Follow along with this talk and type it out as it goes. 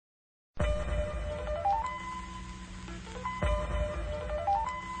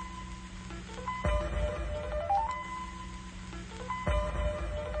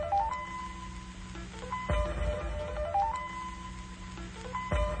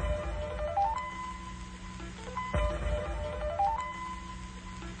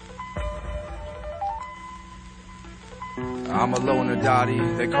I'm a loner, Dottie.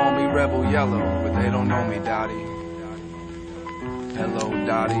 They call me Rebel Yellow, but they don't know me, Dottie. Hello,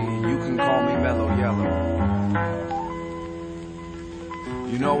 Dottie. You can call me Mellow Yellow.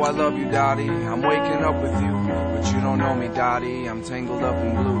 You know I love you, Dottie. I'm waking up with you, but you don't know me, Dottie. I'm tangled up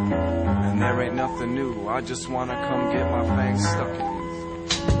in blue, and there ain't nothing new. I just wanna come get my fangs stuck in you.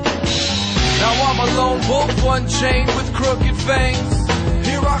 Now I'm a lone wolf, unchained with crooked fangs.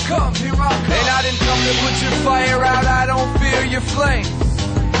 Here I come, here I come. And I didn't come to put your fire out, I don't fear your flames.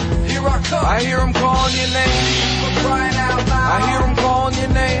 Here I come. I hear them calling your name, for crying out loud. I hear them calling your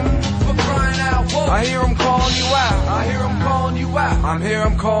name, for crying out loud. I hear them calling you out, I hear them calling you out. I'm here,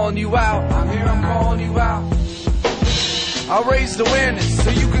 I'm calling you out, I'm here, I'm calling you out. I raised awareness so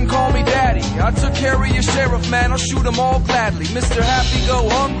you can call me daddy. I took care of your sheriff, man, I'll shoot them all gladly. Mr. Happy Go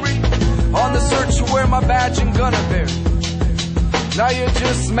Hungry, on the search for where my badge and gun are buried. Now you're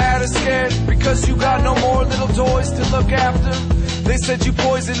just mad or scared because you got no more little toys to look after. They said you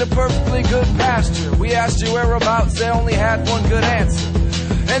poisoned a perfectly good pasture. We asked your whereabouts, they only had one good answer.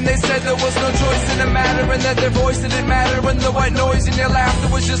 And they said there was no choice in the matter, and that their voice didn't matter, and the white noise in your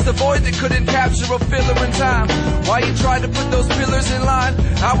laughter was just a void that couldn't capture a filler in time. Why you tried to put those pillars in line?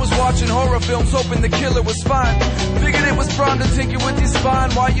 I was watching horror films hoping the killer was fine. Figured it was prime to tinker with your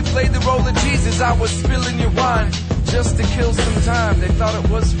spine. While you played the role of Jesus, I was spilling your wine. Just to kill some time, they thought it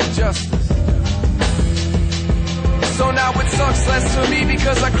was for justice. So now it sucks less for me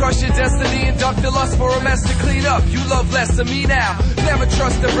because I crush your destiny and duck the lust for a mess to clean up. You love less of me now. Never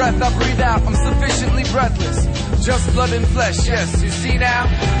trust the breath I breathe out. I'm sufficiently breathless. Just blood and flesh, yes, you see now?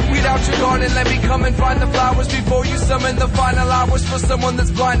 Weed out your garden, let me come and find the flowers before you summon the final hours for someone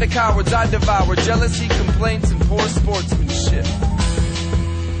that's blind to cowards. I devour jealousy, complaints, and poor sportsmanship.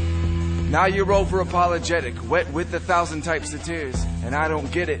 Now you're over apologetic, wet with 1,000 types of tears. And I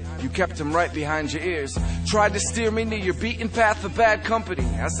don't get it, you kept them right behind your ears. Tried to steer me near your beaten path of bad company.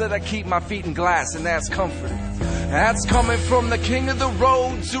 I said I keep my feet in glass, and that's comforting. That's coming from the king of the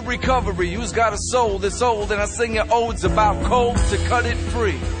road to recovery, who's got a soul that's old, and I sing your odes about cold to cut it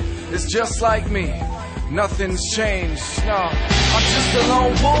free. It's just like me, nothing's changed, no. I'm just a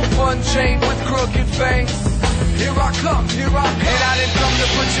lone wolf unchained with crooked fangs. Here I come, here I come. And I didn't come to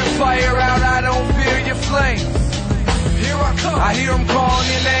put your fire out, I don't fear your flames. Here I come. I hear them calling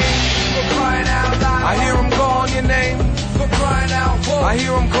your name, for crying out loud. I hear them calling your name, for crying out loud. I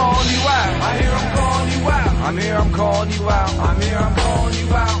hear them calling you out, I hear them calling you out. I'm here, I'm calling you out, I'm here, I'm calling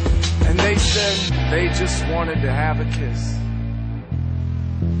you out. And they said they just wanted to have a kiss.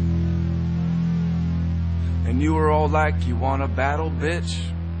 And you were all like, you wanna battle, bitch?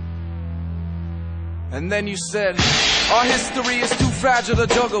 And then you said, our history is too fragile to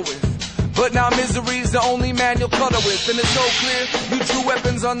juggle with. But now misery's the only man you'll cuddle with. And it's so clear, you drew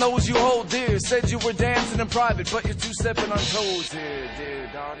weapons on those you hold dear. Said you were dancing in private, but you're two stepping on toes here, dear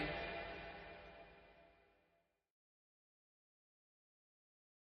Dottie.